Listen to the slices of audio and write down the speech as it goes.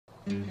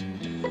Thank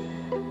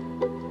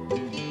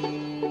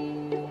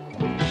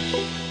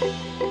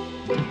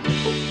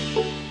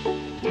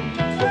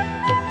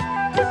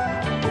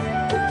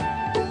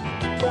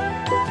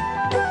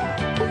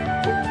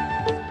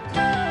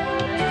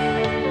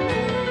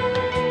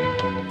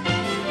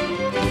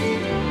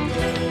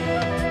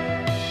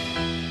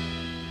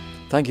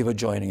you for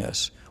joining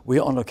us. We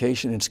are on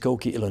location in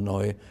Skokie,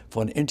 Illinois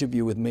for an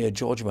interview with Mayor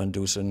George Van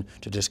Dusen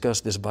to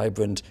discuss this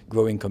vibrant,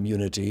 growing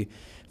community,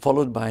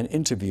 followed by an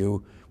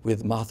interview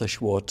with Martha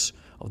Schwartz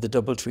of the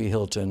DoubleTree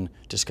Hilton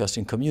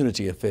discussing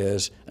community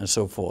affairs and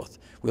so forth.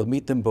 We'll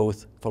meet them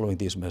both following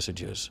these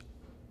messages.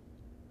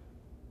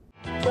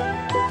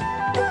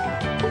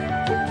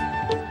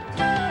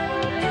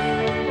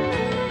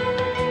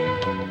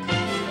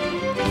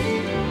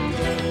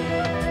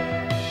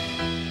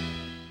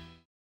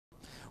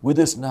 With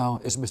us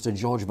now is Mr.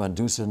 George Van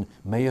Dusen,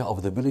 Mayor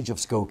of the Village of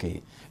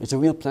Skokie. It's a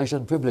real pleasure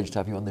and privilege to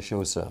have you on the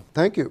show, sir.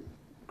 Thank you.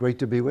 Great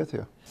to be with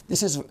you.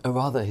 This is a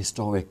rather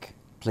historic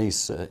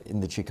place in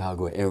the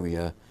Chicago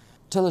area.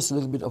 Tell us a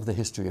little bit of the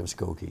history of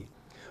Skokie.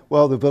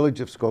 Well, the Village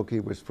of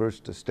Skokie was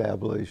first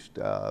established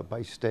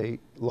by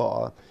state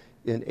law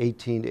in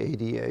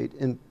 1888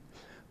 and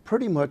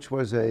pretty much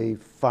was a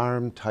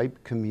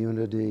farm-type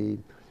community,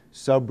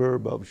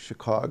 suburb of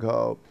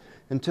Chicago,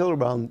 until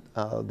around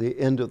the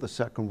end of the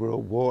Second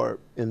World War,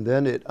 and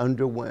then it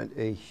underwent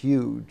a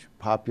huge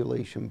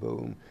population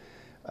boom.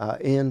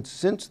 And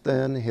since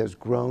then has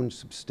grown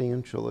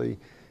substantially,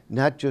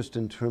 not just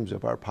in terms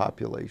of our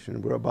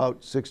population. We're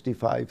about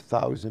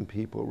 65,000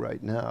 people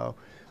right now,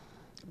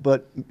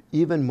 but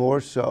even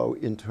more so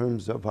in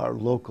terms of our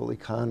local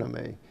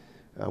economy.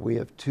 We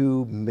have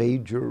two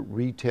major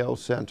retail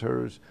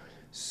centers,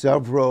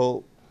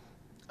 several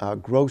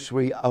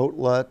grocery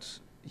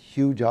outlets,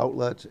 huge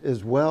outlets,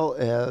 as well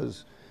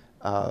as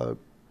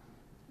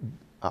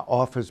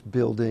office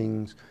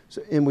buildings.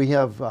 So, and we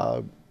have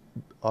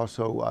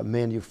also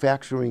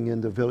manufacturing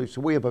in the village.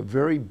 So we have a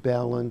very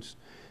balanced,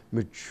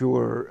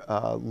 mature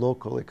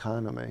local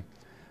economy.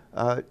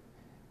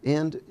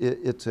 And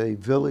it's a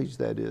village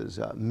that is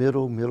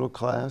middle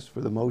class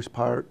for the most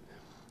part.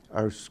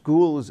 Our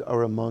schools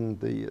are among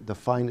the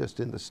finest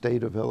in the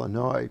state of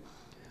Illinois.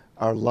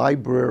 Our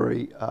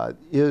library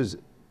is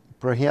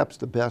perhaps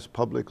the best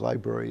public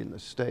library in the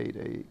state,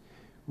 a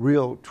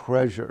real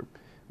treasure.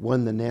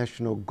 Won the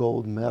National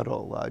Gold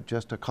Medal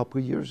just a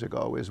couple years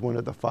ago as one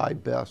of the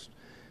 5 best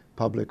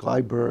public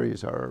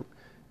libraries. Our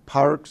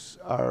parks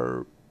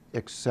are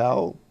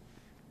excel.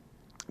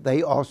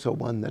 They also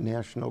won the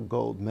National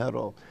Gold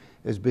Medal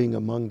as being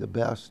among the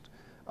best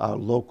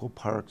local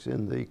parks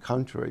in the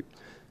country.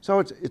 So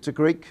it's a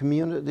great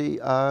community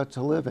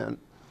to live in.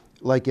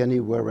 Like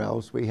anywhere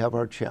else, we have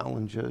our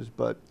challenges,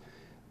 but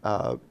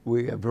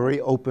we are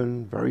very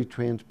open, very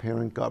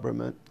transparent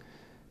government,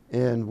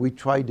 and we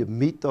try to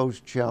meet those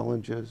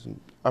challenges. And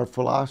our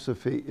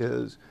philosophy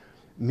is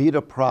meet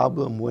a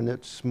problem when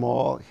it's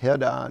small,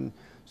 head on,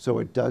 so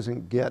it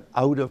doesn't get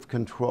out of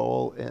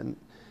control. And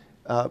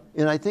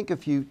I think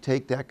if you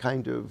take that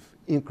kind of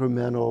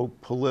incremental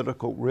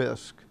political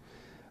risk,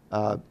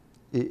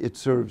 it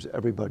serves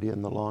everybody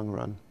in the long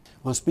run.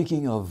 Well,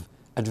 speaking of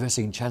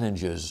addressing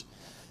challenges,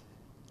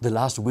 the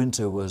last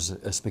winter was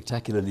a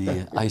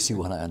spectacularly icy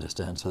one, I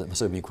understand, so that must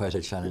have been quite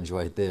a challenge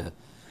right there.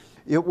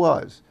 It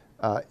was,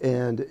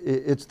 and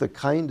it's the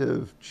kind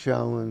of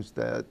challenge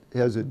that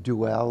has a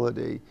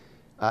duality.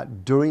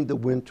 During the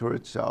winter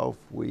itself,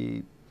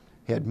 we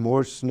had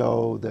more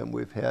snow than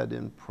we've had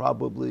in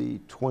probably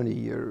 20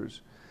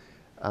 years.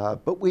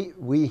 But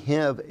we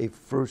have a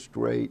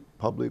first-rate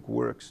public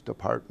works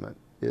department.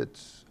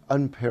 It's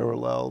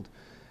unparalleled.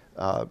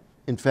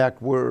 In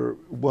fact, we're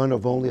one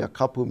of only a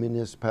couple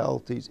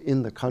municipalities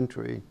in the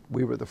country,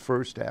 we were the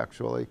first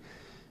actually,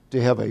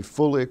 to have a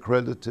fully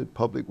accredited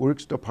public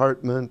works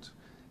department,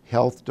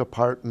 health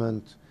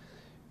department,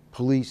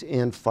 police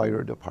and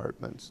fire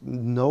departments.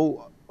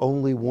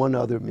 Only one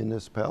other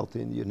municipality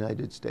in the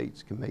United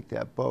States can make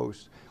that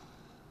boast.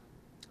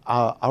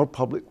 Our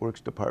public works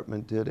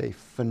department did a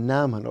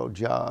phenomenal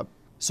job.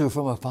 So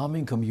from a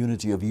farming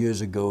community of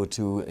years ago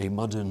to a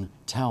modern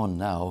town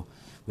now,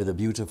 with a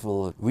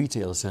beautiful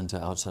retail center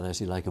outside, I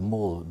see like a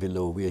mall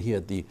below. We are here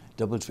at the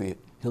DoubleTree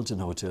Hilton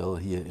Hotel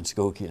here in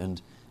Skokie,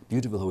 and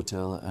beautiful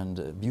hotel and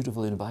a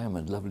beautiful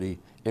environment, lovely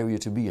area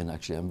to be in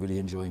actually. I'm really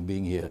enjoying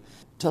being here.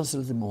 Tell us a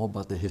little more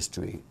about the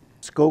history.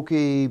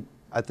 Skokie,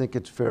 I think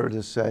it's fair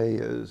to say,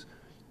 is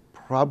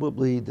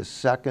probably the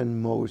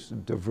second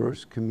most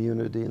diverse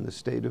community in the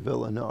state of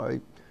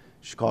Illinois.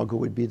 Chicago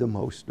would be the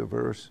most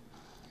diverse.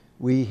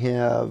 We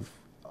have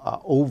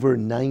over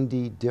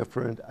 90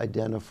 different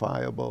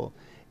identifiable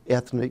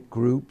ethnic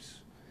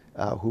groups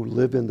who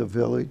live in the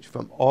village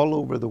from all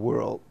over the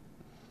world.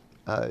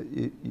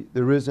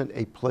 There isn't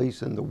a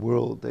place in the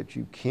world that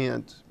you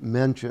can't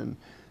mention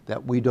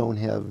that we don't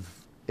have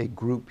a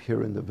group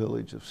here in the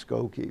village of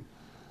Skokie.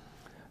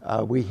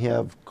 We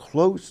have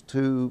close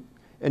to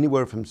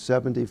anywhere from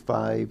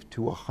 75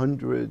 to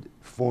 100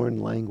 foreign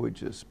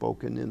languages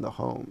spoken in the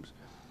homes.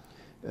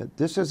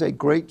 This is a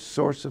great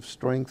source of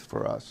strength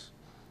for us.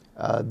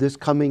 This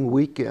coming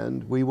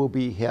weekend, we will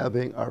be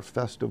having our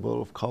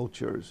Festival of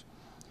Cultures.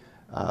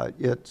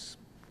 It's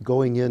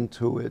going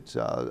into its,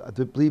 I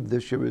believe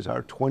this year is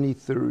our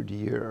 23rd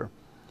year,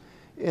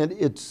 and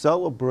it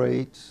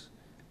celebrates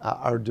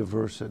our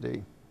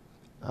diversity.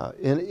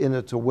 And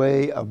it's a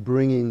way of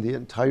bringing the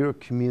entire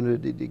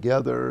community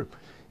together.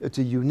 It's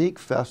a unique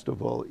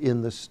festival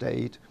in the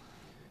state.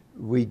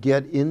 We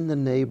get in the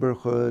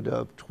neighborhood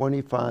of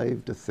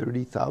 25 to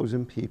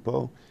 30,000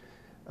 people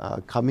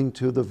coming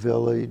to the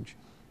village,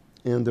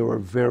 and there are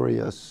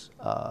various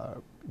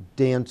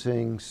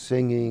dancing,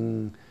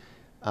 singing,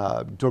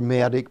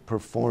 dramatic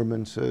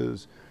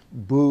performances,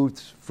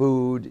 booths,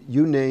 food,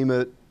 you name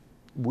it,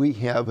 we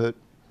have it.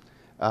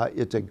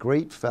 It's a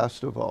great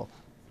festival,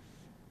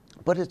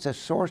 but it's a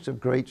source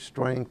of great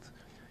strength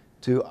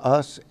to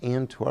us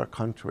and to our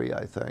country,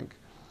 I think,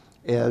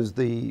 as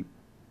the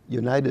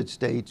United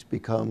States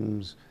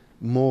becomes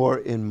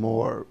more and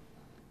more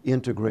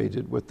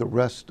integrated with the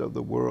rest of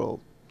the world.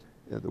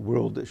 The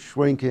world is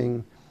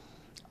shrinking.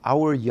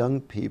 Our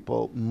young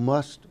people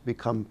must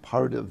become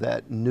part of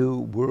that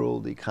new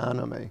world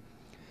economy.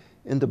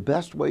 And the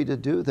best way to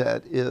do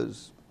that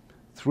is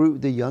through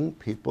the young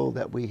people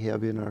that we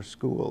have in our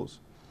schools.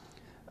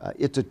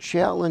 It's a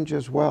challenge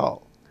as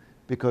well,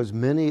 because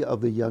many of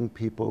the young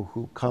people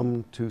who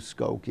come to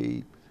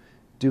Skokie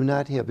do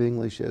not have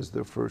English as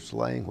their first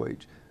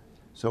language.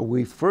 So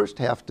we first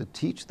have to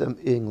teach them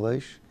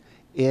English,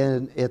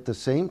 and at the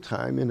same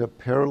time, in a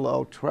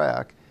parallel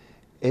track,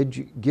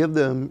 give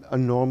them a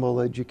normal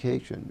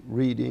education,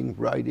 reading,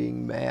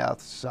 writing,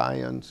 math,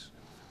 science,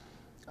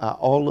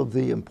 all of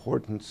the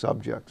important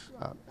subjects.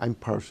 I'm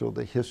partial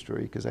to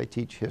history because I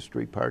teach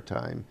history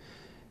part-time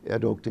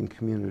at Oakton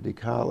Community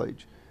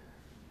College.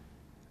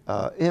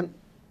 And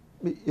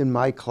in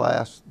my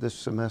class this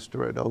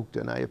semester at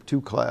Oakton, I have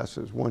two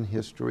classes, one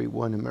history,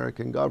 one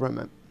American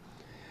government.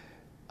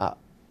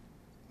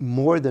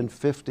 More than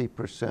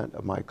 50%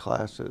 of my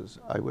classes,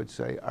 I would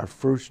say, are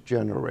first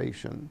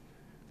generation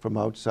from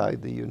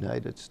outside the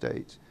United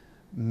States.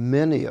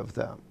 Many of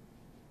them,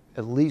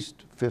 at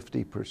least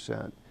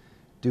 50%,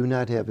 do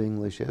not have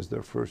English as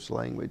their first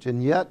language.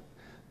 And yet,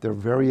 they're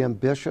very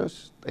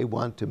ambitious. They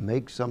want to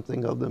make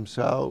something of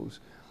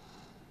themselves.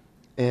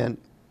 And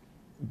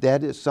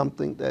that is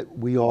something that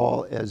we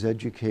all, as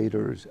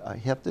educators,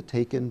 have to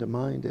take into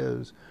mind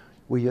as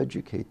we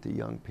educate the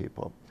young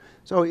people.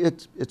 So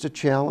it's a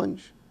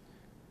challenge,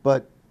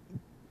 but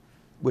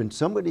when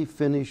somebody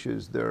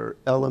finishes their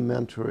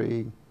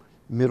elementary,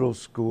 middle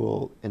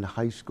school, and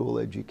high school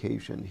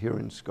education here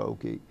in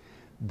Skokie,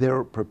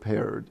 they're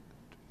prepared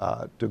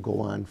to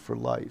go on for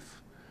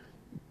life.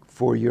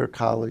 Four-year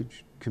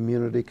college,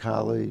 community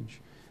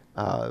college,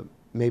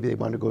 maybe they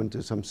want to go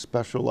into some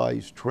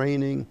specialized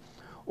training,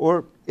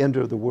 or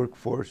enter the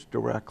workforce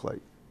directly.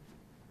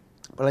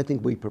 But I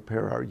think we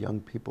prepare our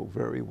young people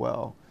very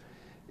well,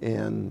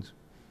 and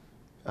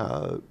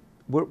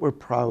we're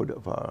proud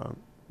of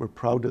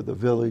the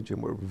village,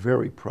 and we're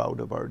very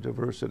proud of our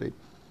diversity.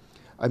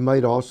 I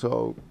might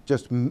also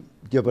just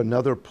give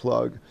another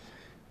plug.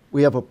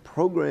 We have a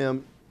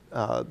program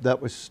that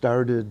was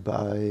started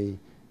by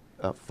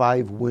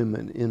 5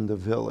 women in the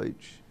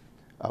village,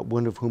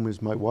 one of whom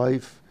is my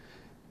wife,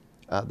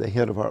 the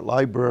head of our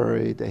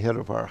library, the head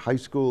of our high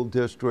school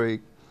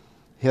district,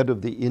 head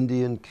of the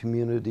Indian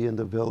community in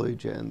the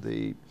village, and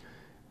the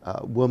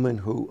woman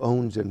who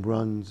owns and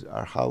runs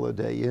our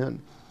Holiday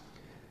Inn.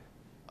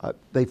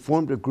 They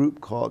formed a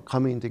group called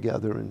Coming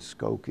Together in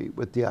Skokie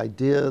with the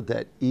idea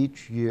that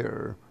each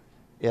year,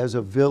 as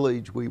a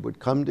village, we would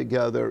come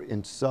together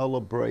and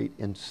celebrate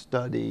and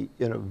study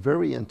in a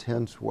very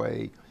intense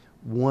way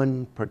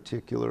one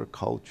particular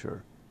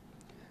culture.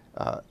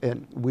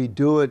 And we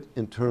do it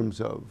in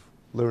terms of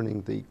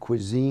learning the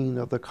cuisine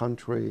of the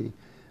country,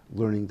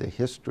 learning the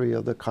history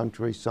of the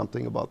country,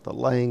 something about the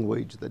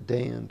language, the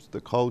dance,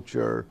 the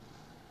culture.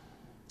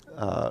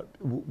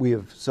 We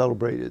have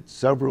celebrated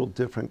several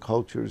different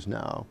cultures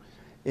now,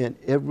 and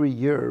every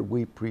year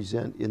we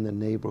present in the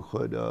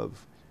neighborhood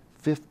of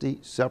 50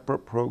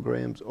 separate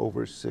programs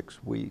over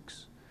 6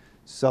 weeks,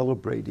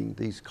 celebrating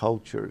these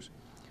cultures.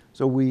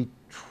 So we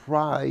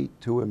try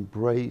to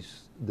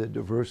embrace the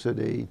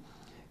diversity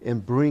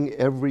and bring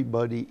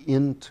everybody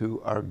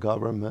into our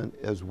government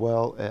as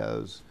well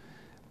as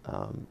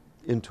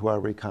into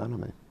our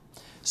economy.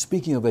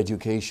 Speaking of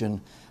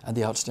education and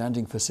the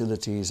outstanding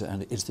facilities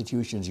and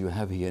institutions you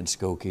have here in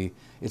Skokie,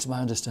 it's my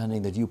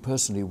understanding that you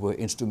personally were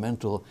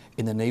instrumental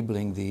in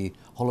enabling the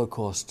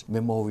Holocaust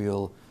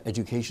Memorial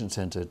Education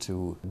Center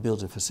to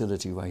build a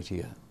facility right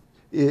here.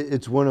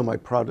 It's one of my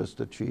proudest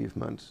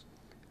achievements.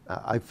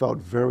 I felt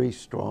very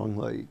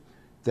strongly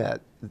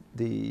that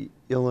the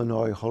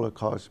Illinois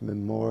Holocaust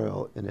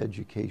Memorial and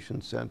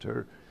Education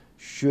Center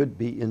should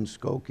be in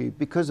Skokie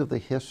because of the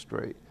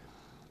history.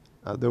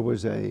 There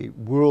was a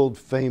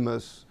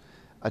world-famous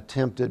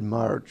attempted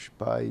march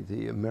by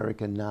the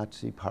American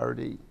Nazi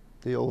Party,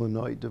 the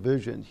Illinois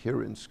Division,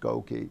 here in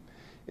Skokie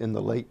in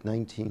the late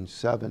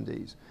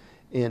 1970s.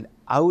 And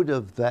out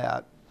of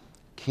that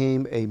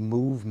became a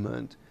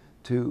movement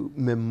to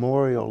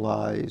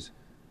memorialize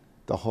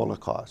the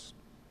Holocaust,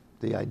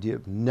 the idea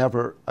of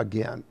never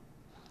again.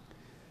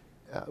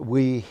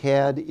 We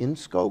had in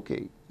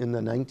Skokie in the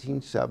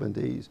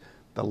 1970s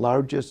the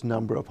largest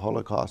number of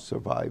Holocaust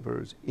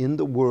survivors in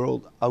the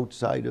world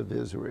outside of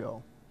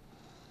Israel.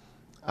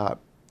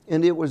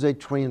 And it was a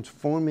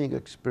transforming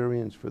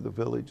experience for the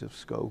village of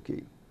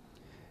Skokie.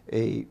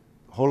 A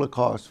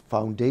Holocaust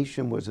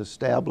Foundation was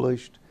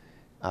established,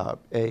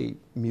 a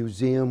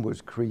museum was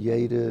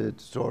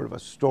created, sort of a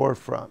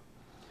storefront.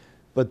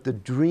 But the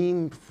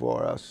dream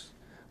for us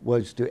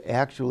was to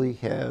actually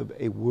have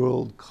a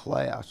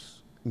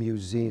world-class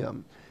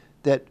museum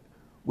that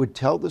would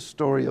tell the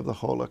story of the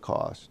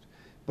Holocaust,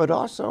 but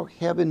also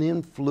have an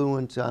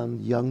influence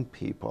on young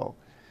people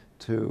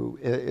to,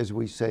 as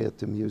we say at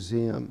the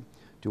museum,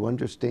 to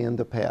understand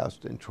the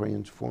past and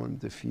transform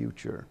the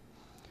future.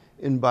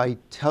 And by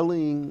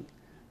telling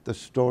the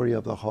story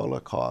of the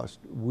Holocaust,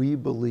 we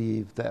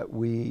believe that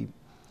we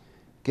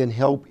can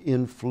help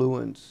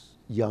influence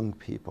young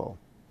people.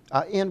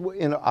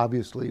 And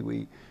obviously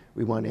we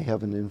want to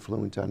have an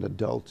influence on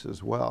adults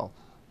as well.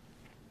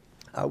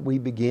 We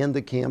began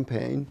the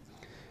campaign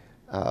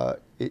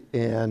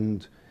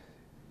and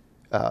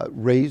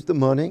raised the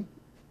money,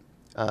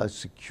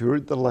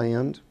 secured the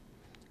land,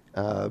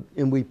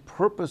 and we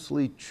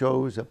purposely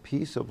chose a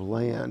piece of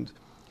land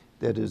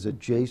that is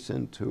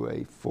adjacent to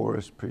a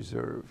forest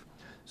preserve.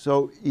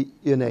 So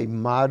in a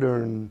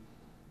modern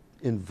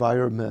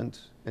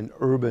environment, an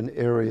urban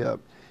area,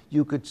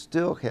 you could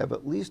still have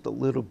at least a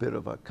little bit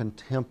of a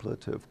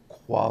contemplative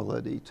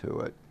quality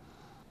to it.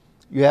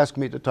 You asked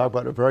me to talk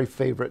about a very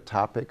favorite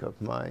topic of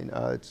mine.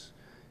 It's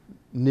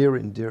near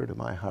and dear to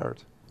my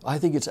heart. I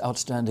think it's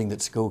outstanding that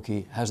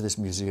Skokie has this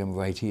museum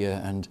right here,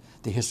 and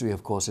the history,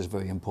 of course, is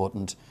very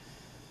important.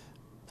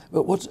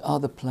 But what are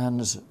the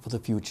plans for the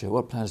future?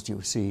 What plans do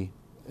you see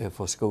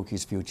for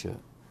Skokie's future?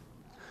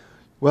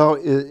 Well,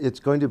 it's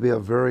going to be a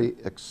very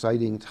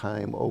exciting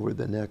time over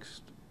the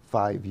next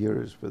 5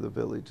 years for the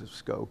village of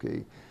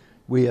Skokie.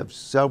 We have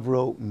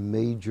several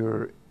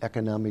major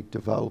economic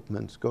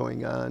developments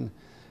going on.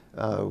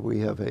 We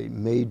have a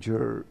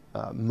major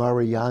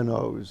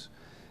Mariano's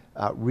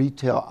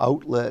retail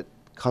outlet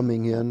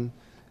coming in.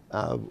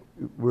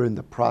 We're in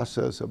the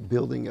process of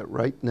building it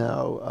right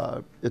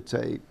now.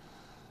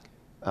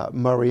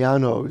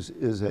 Mariano's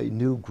is a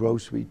new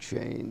grocery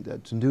chain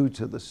that's new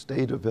to the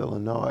state of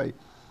Illinois.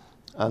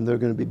 And they're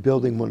going to be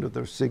building one of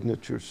their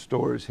signature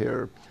stores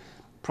here,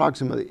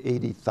 approximately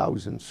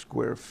 80,000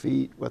 square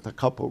feet, with a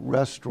couple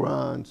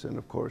restaurants and,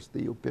 of course,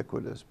 the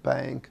ubiquitous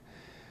bank.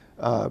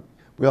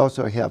 We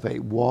also have a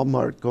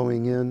Walmart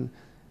going in,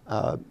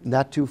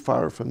 not too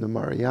far from the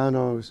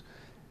Mariano's.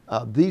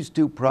 These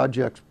two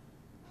projects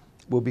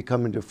will be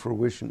coming to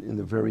fruition in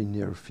the very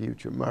near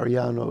future.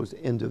 Mariano's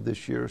end of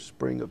this year,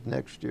 spring of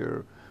next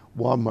year.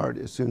 Walmart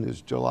as soon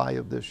as July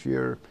of this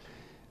year.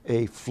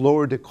 A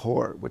floor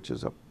decor, which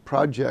is a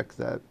project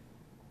that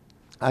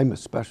I'm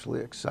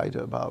especially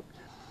excited about.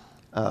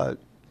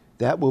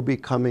 That will be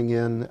coming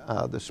in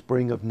the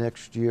spring of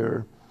next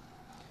year.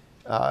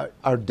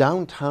 Our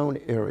downtown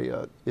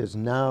area is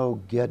now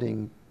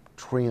getting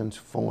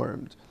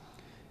transformed.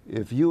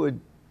 If you had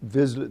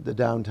visited the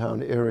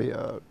downtown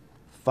area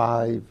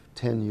 5,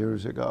 10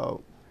 years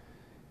ago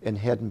and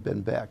hadn't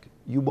been back,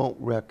 you won't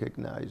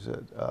recognize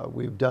it.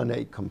 We've done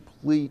a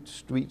complete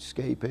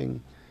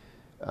streetscaping.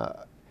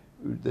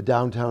 The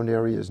downtown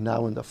area is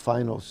now in the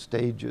final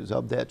stages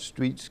of that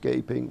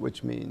streetscaping,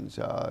 which means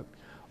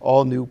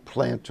all new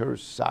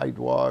planters,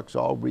 sidewalks,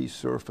 all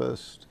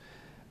resurfaced,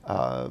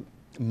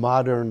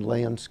 modern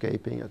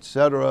landscaping,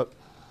 etc.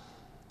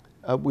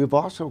 We've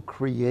also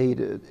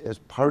created, as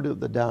part of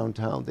the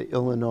downtown, the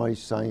Illinois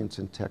Science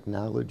and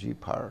Technology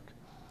Park,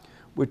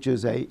 which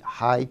is a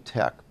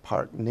high-tech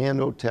park,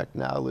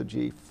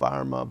 nanotechnology,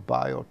 pharma,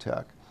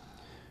 biotech.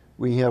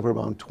 We have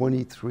around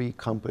 23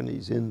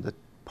 companies in the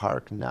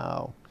park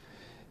now,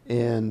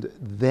 and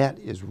that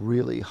is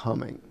really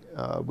humming.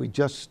 We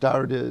just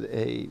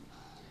started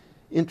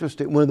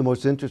one of the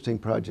most interesting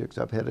projects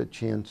I've had a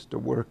chance to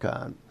work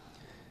on.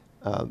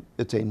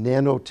 It's a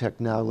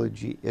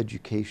nanotechnology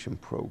education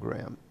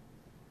program,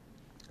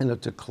 and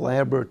it's a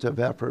collaborative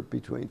effort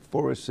between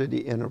Forest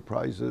City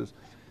Enterprises,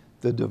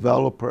 the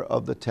developer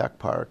of the tech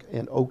park,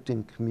 and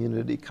Oakton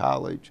Community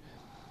College.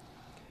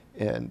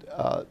 And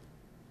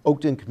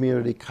Oakton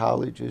Community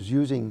College is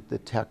using the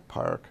tech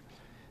park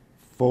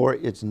for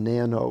its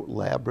nano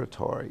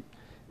laboratory.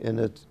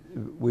 And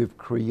we've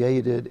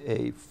created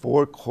a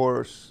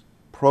 4-course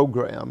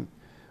program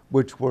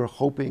which we're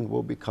hoping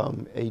will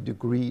become a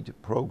degreed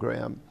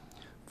program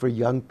for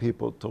young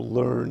people to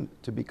learn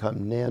to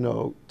become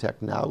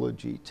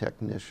nanotechnology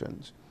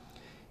technicians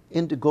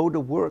and to go to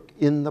work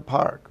in the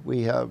park.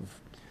 We have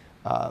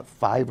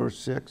 5 or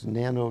 6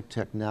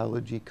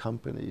 nanotechnology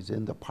companies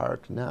in the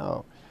park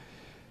now.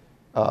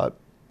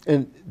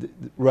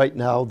 Right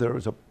now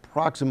there's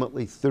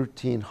approximately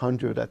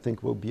 1,300, I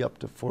think we'll be up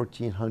to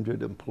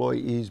 1,400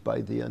 employees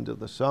by the end of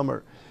the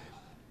summer.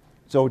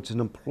 So it's an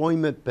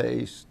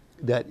employment-based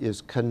that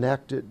is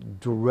connected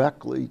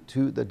directly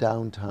to the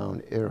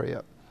downtown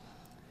area.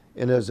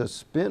 And as a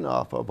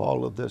spin-off of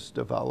all of this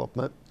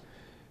development,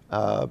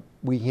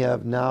 we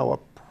have now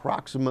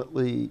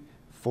approximately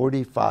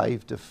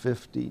 45 to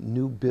 50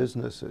 new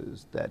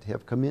businesses that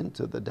have come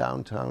into the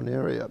downtown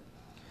area.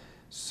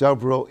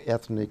 Several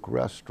ethnic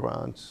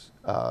restaurants,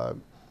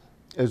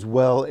 as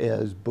well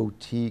as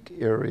boutique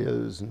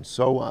areas and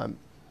so on.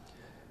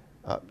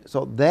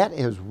 So that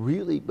has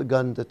really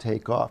begun to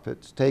take off.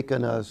 It's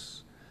taken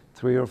us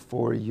 3 or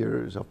 4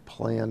 years of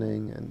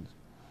planning and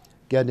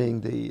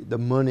getting the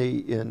money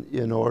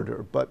in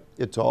order, but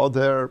it's all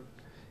there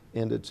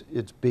and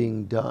it's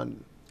being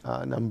done.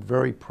 And I'm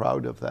very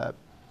proud of that.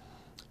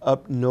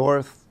 Up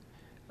north,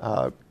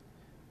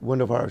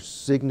 one of our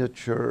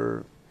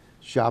signature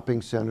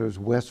shopping centers,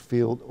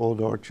 Westfield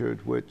Old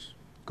Orchard, which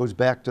goes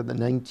back to the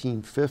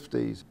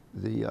 1950s.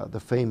 The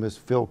famous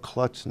Phil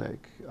Klutznick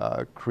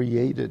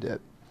created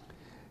it.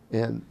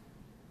 And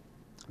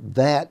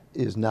that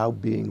is now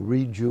being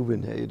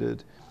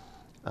rejuvenated.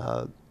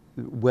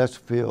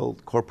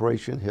 Westfield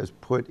Corporation has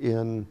put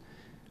in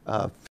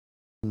 $15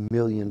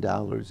 million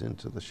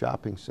into the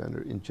shopping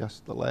center in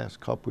just the last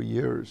couple of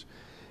years.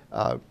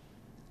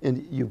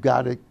 And you've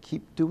got to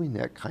keep doing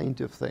that kind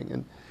of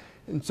thing.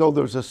 And so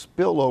there's a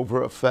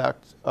spillover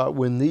effect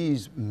when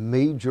these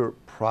major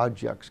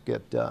projects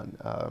get done.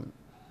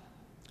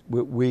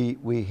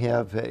 We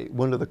have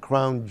one of the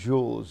crown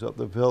jewels of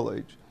the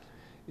village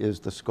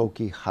is the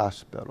Skokie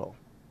Hospital.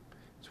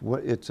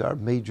 It's our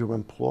major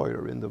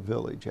employer in the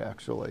village,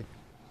 actually.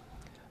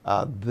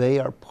 They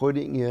are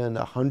putting in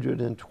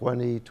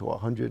 $120 to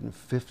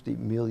 $150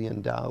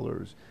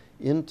 million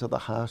into the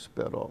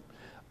hospital,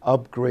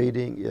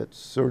 upgrading its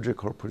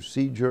surgical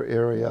procedure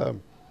area.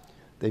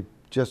 They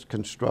just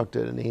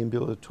constructed an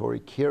ambulatory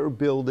care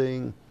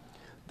building.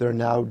 They're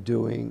now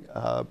doing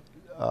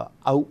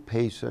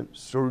outpatient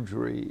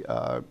surgery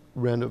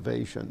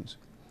renovations.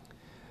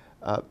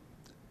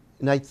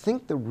 And I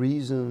think the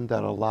reason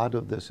that a lot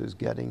of this is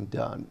getting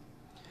done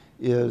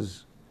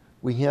is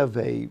we have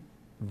a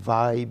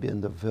vibe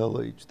in the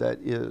village that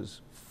is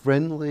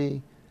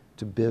friendly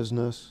to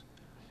business,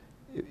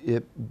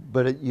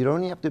 but you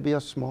don't have to be you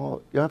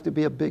don't have to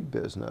be a big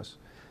business.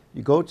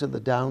 You go to the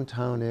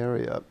downtown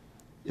area,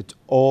 it's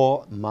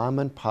all mom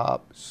and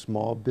pop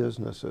small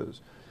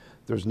businesses.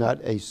 There's not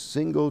a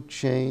single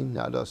chain,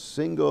 not a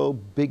single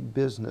big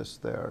business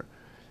there.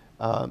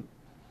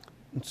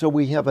 So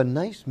we have a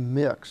nice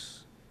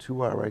mix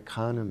to our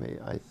economy,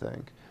 I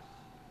think.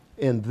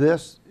 And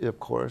this,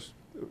 of course,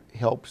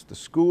 helps the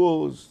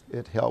schools,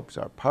 it helps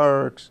our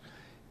parks,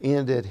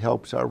 and it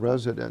helps our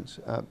residents.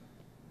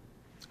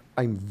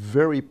 I'm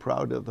very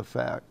proud of the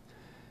fact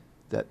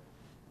that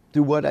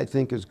through what I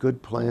think is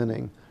good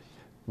planning,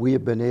 we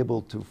have been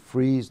able to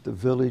freeze the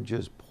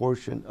village's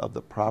portion of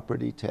the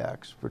property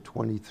tax for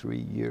 23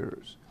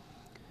 years.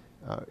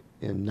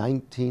 In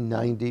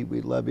 1990,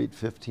 we levied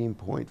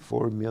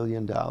 $15.4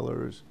 million.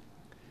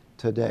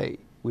 Today,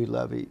 we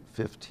levy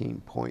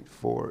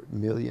 $15.4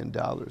 million,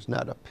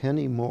 not a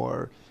penny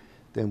more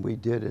than we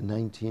did in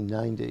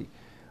 1990.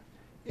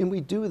 And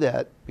we do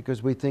that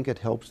because we think it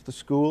helps the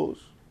schools.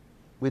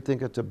 We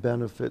think it's a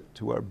benefit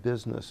to our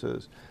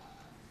businesses.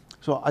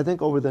 So I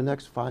think over the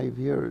next 5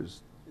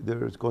 years,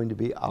 there's going to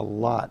be a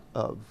lot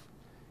of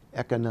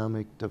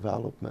economic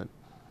development.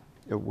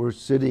 We're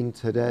sitting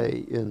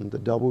today in the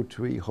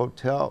DoubleTree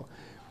Hotel,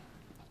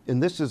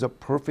 and this is a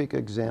perfect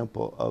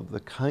example of the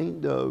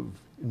kind of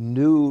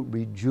new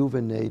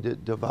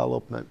rejuvenated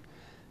development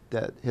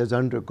that has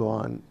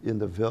undergone in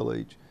the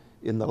village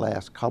in the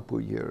last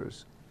couple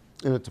years.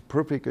 And it's a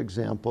perfect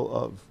example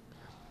of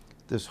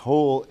this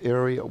whole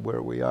area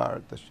where we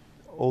are, the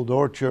Old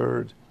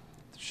Orchard,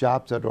 the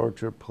shops at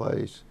Orchard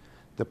Place,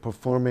 the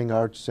Performing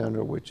Arts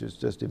Center, which is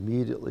just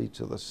immediately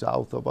to the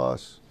south of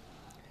us,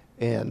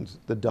 and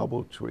the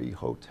DoubleTree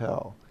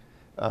Hotel.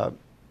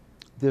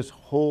 This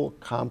whole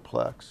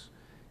complex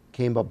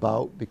came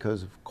about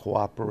because of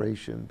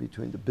cooperation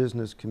between the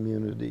business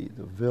community,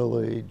 the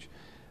village,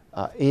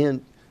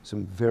 and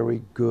some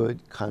very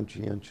good,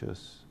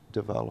 conscientious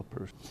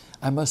developers.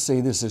 I must say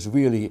this is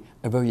really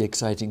a very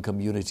exciting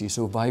community,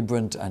 so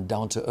vibrant and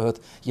down to earth,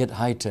 yet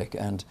high tech.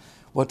 And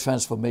what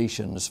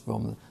transformations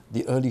from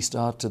the early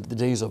start to the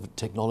days of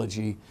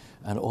technology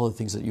and all the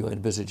things that you are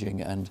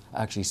envisaging and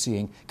actually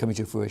seeing coming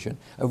to fruition.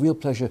 A real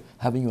pleasure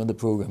having you on the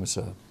program,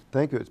 sir.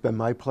 Thank you. It's been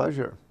my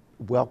pleasure.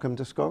 Welcome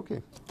to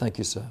Skokie. Thank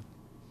you, sir.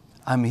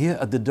 I'm here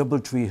at the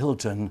DoubleTree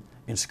Hilton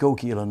in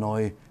Skokie,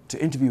 Illinois,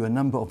 to interview a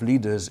number of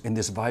leaders in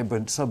this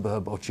vibrant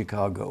suburb of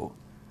Chicago.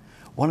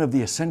 One of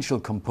the essential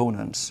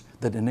components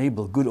that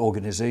enable good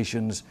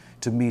organizations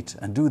to meet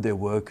and do their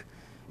work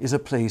is a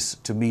place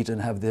to meet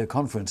and have their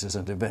conferences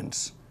and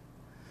events.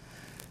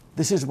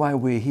 This is why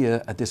we're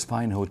here at this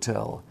fine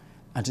hotel,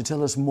 and to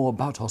tell us more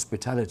about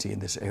hospitality in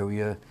this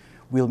area,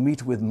 we'll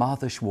meet with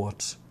Martha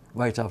Schwartz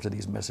right after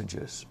these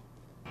messages.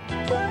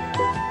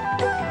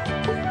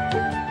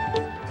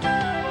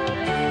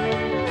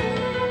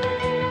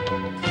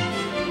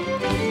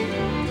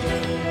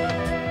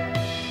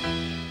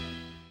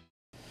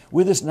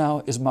 With us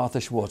now is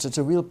Martha Schwartz. It's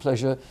a real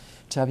pleasure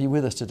to have you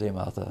with us today,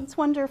 Martha. It's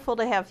wonderful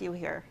to have you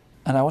here.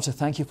 And I want to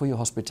thank you for your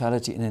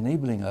hospitality in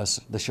enabling us,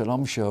 the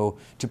Shalom Show,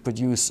 to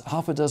produce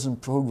half a dozen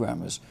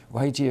programs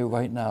right here,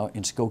 right now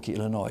in Skokie,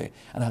 Illinois.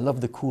 And I love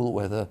the cool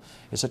weather.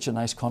 It's such a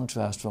nice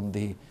contrast from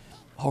the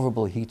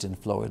horrible heat in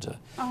Florida.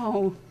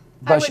 Oh,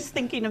 But I was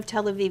thinking of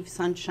Tel Aviv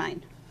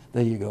sunshine.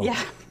 There you go. Yeah.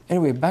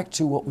 Anyway, back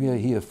to what we are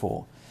here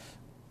for.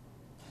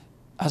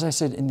 As I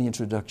said in the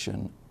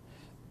introduction,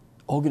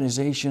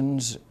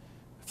 organizations,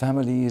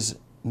 families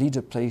need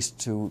a place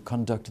to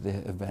conduct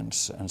their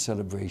events and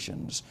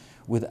celebrations.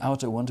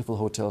 Without a wonderful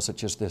hotel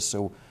such as this,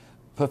 so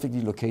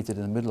perfectly located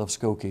in the middle of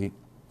Skokie,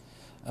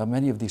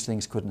 many of these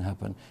things couldn't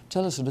happen.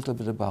 Tell us a little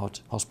bit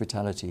about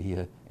hospitality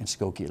here in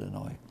Skokie,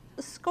 Illinois.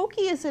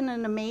 Skokie is in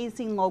an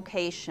amazing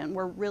location.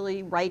 We're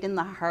really right in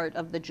the heart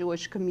of the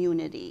Jewish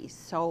community.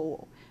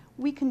 So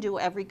we can do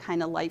every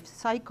kind of life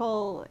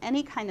cycle,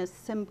 any kind of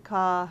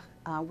simcha.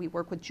 We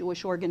work with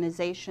Jewish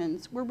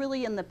organizations. We're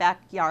really in the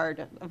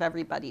backyard of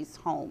everybody's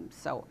home.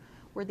 So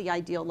we're the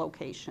ideal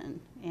location,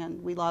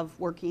 and we love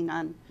working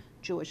on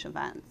Jewish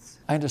events.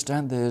 I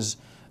understand there's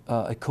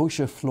a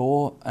kosher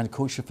floor and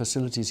kosher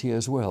facilities here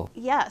as well.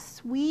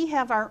 Yes, we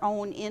have our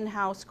own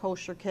in-house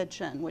kosher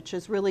kitchen, which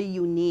is really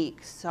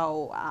unique.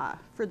 So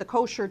for the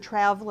kosher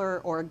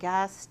traveler or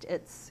guest,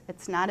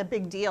 it's not a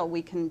big deal.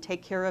 We can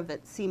take care of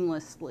it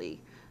seamlessly.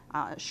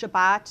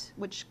 Shabbat,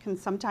 which can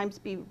sometimes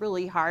be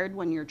really hard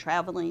when you're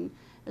traveling,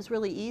 is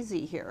really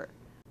easy here.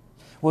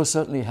 Well,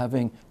 certainly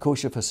having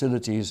kosher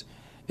facilities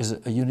is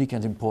a unique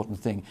and important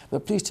thing.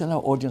 But please tell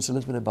our audience a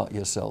little bit about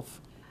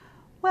yourself.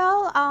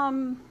 Well,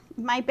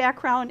 my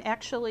background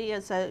actually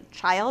as a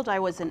child, I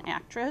was an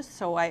actress,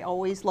 so I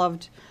always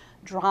loved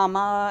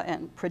drama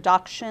and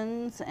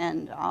productions,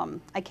 and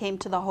I came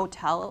to the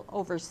hotel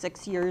over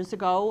 6 years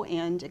ago,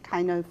 and it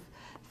kind of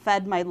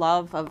fed my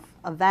love of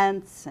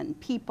events and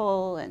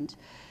people, and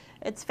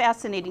it's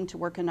fascinating to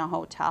work in a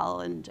hotel,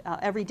 and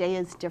every day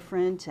is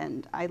different,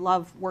 and I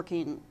love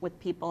working with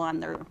people on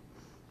their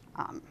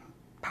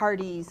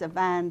parties,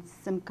 events,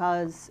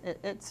 simchas.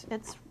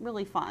 It's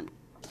really fun.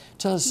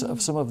 Tell us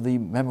of some of the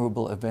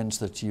memorable events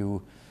that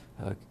you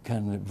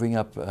can bring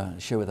up,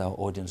 share with our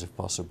audience if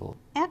possible.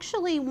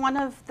 Actually, one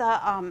of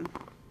the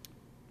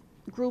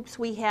groups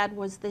we had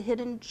was the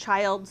Hidden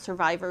Child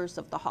Survivors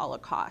of the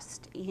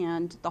Holocaust,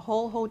 and the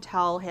whole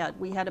hotel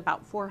we had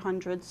about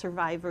 400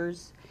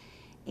 survivors,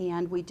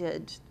 and we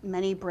did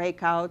many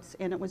breakouts,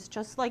 and it was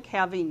just like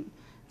having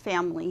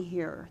family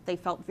here. They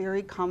felt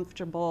very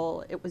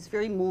comfortable. It was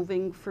very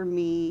moving for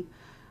me.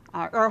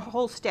 Our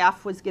whole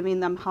staff was giving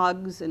them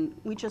hugs, and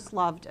we just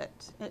loved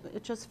it.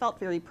 It just felt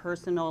very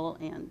personal,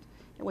 and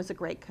it was a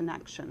great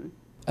connection.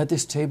 At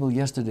this table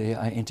yesterday,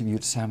 I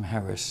interviewed Sam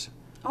Harris,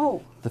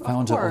 the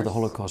founder of the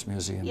Holocaust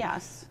Museum.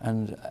 Yes.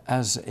 And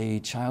as a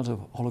child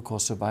of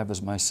Holocaust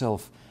survivors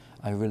myself,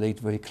 I relate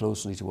very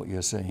closely to what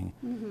you're saying.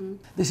 Mm-hmm.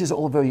 This is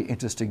all very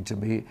interesting to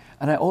me.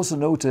 And I also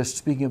noticed,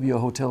 speaking of your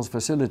hotel's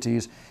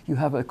facilities, you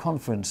have a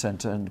conference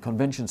center and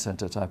convention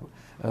center type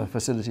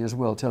facility as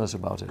well. Tell us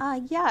about it.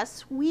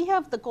 Yes, we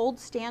have the gold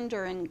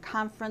standard in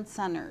conference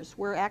centers.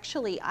 We're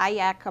actually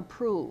IAC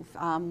approved.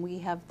 We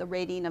have the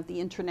rating of the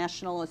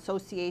International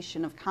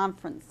Association of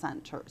Conference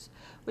Centers,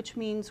 which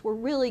means we're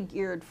really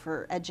geared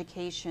for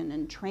education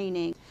and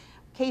training.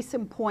 Case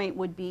in point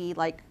would be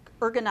like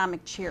ergonomic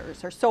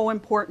chairs are so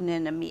important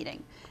in a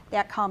meeting.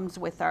 That comes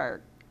with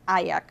our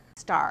IAC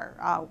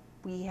star.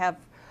 We have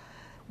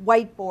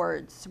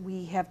whiteboards,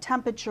 we have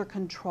temperature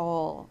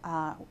control.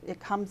 It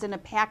comes in a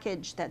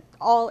package that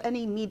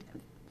any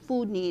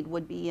food need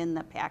would be in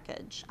the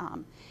package.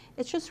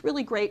 It's just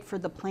really great for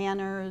the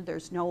planner.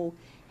 There's no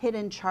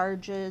hidden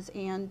charges,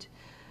 and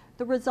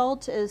the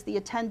result is the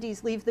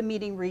attendees leave the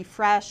meeting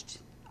refreshed,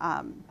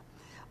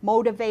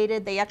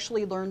 motivated. They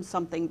actually learn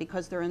something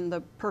because they're in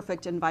the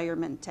perfect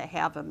environment to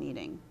have a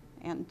meeting,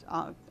 and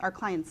our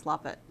clients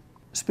love it.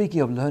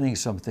 Speaking of learning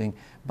something,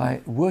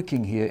 by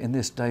working here in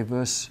this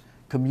diverse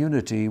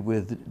community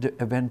with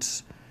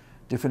events,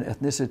 different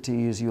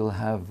ethnicities, you'll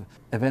have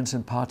events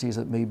and parties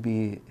that may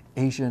be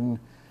Asian,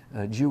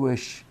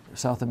 Jewish,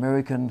 South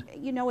American.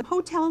 You know,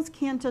 hotels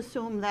can't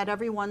assume that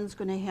everyone's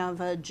going to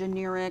have a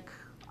generic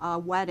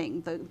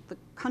wedding. The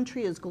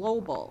country is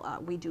global.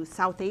 We do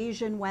South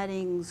Asian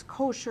weddings,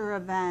 kosher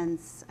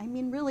events. I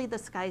mean, really, the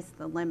sky's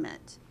the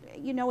limit.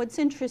 You know, it's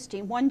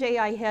interesting. One day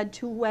I had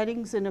 2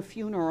 weddings and a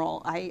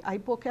funeral. I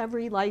book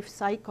every life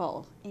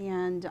cycle,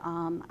 and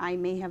I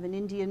may have an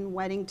Indian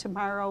wedding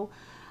tomorrow,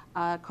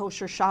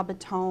 kosher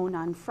Shabbaton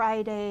on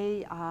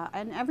Friday,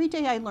 and every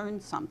day I learn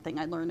something.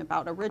 I learn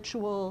about a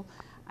ritual,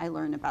 I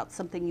learn about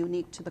something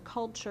unique to the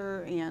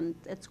culture, and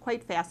it's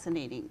quite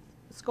fascinating.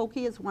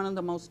 Skokie is one of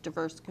the most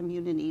diverse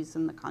communities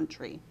in the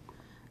country.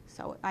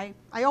 So I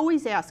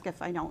always ask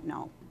if I don't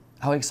know.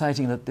 How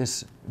exciting that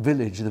this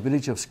village, the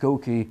village of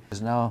Skokie,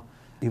 is now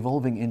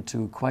evolving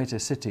into quite a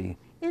city.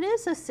 It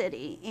is a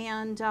city,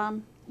 and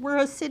we're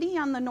a city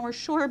on the North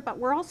Shore, but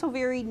we're also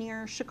very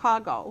near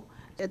Chicago.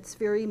 It's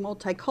very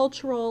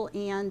multicultural,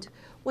 and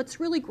what's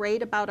really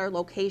great about our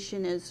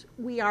location is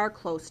we are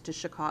close to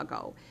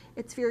Chicago.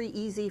 It's very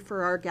easy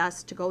for our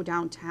guests to go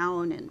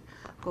downtown and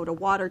go to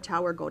Water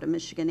Tower, go to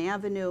Michigan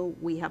Avenue.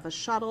 We have a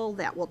shuttle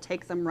that will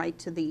take them right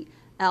to the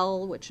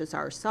L, which is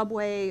our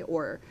subway,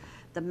 or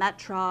the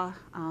Metro.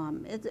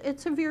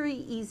 It's a very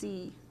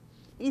easy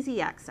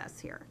access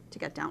here to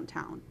get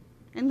downtown.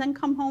 And then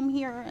come home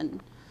here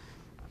and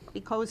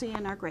be cozy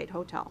in our great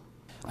hotel.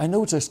 I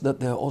noticed that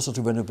there are all sorts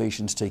of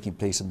renovations taking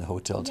place in the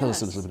hotel. Tell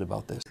us a little bit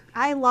about this.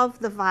 I love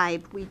the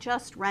vibe. We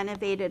just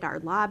renovated our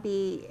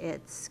lobby.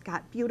 It's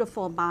got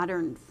beautiful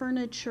modern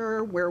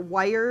furniture. We're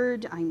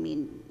wired. I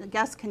mean, the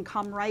guests can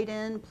come right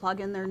in, plug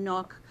in their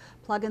Nook,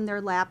 plug in their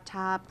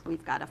laptop.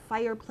 We've got a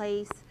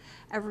fireplace.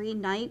 Every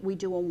night we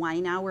do a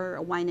wine hour,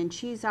 a wine and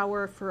cheese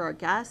hour for our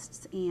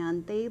guests,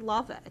 and they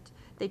love it.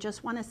 They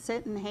just want to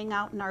sit and hang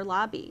out in our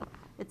lobby.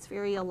 It's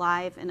very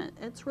alive, and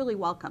it's really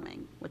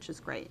welcoming, which is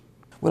great.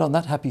 Well, on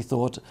that happy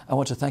thought, I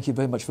want to thank you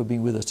very much for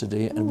being with us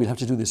today, and we'll have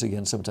to do this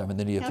again sometime in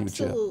the near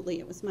future. Absolutely.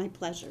 It was my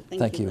pleasure.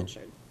 Thank you,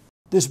 Richard.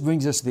 This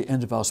brings us to the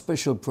end of our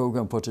special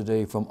program for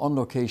today from On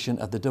Location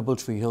at the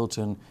Doubletree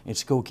Hilton in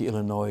Skokie,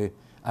 Illinois.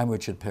 I'm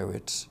Richard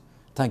Peretz.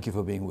 Thank you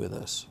for being with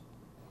us.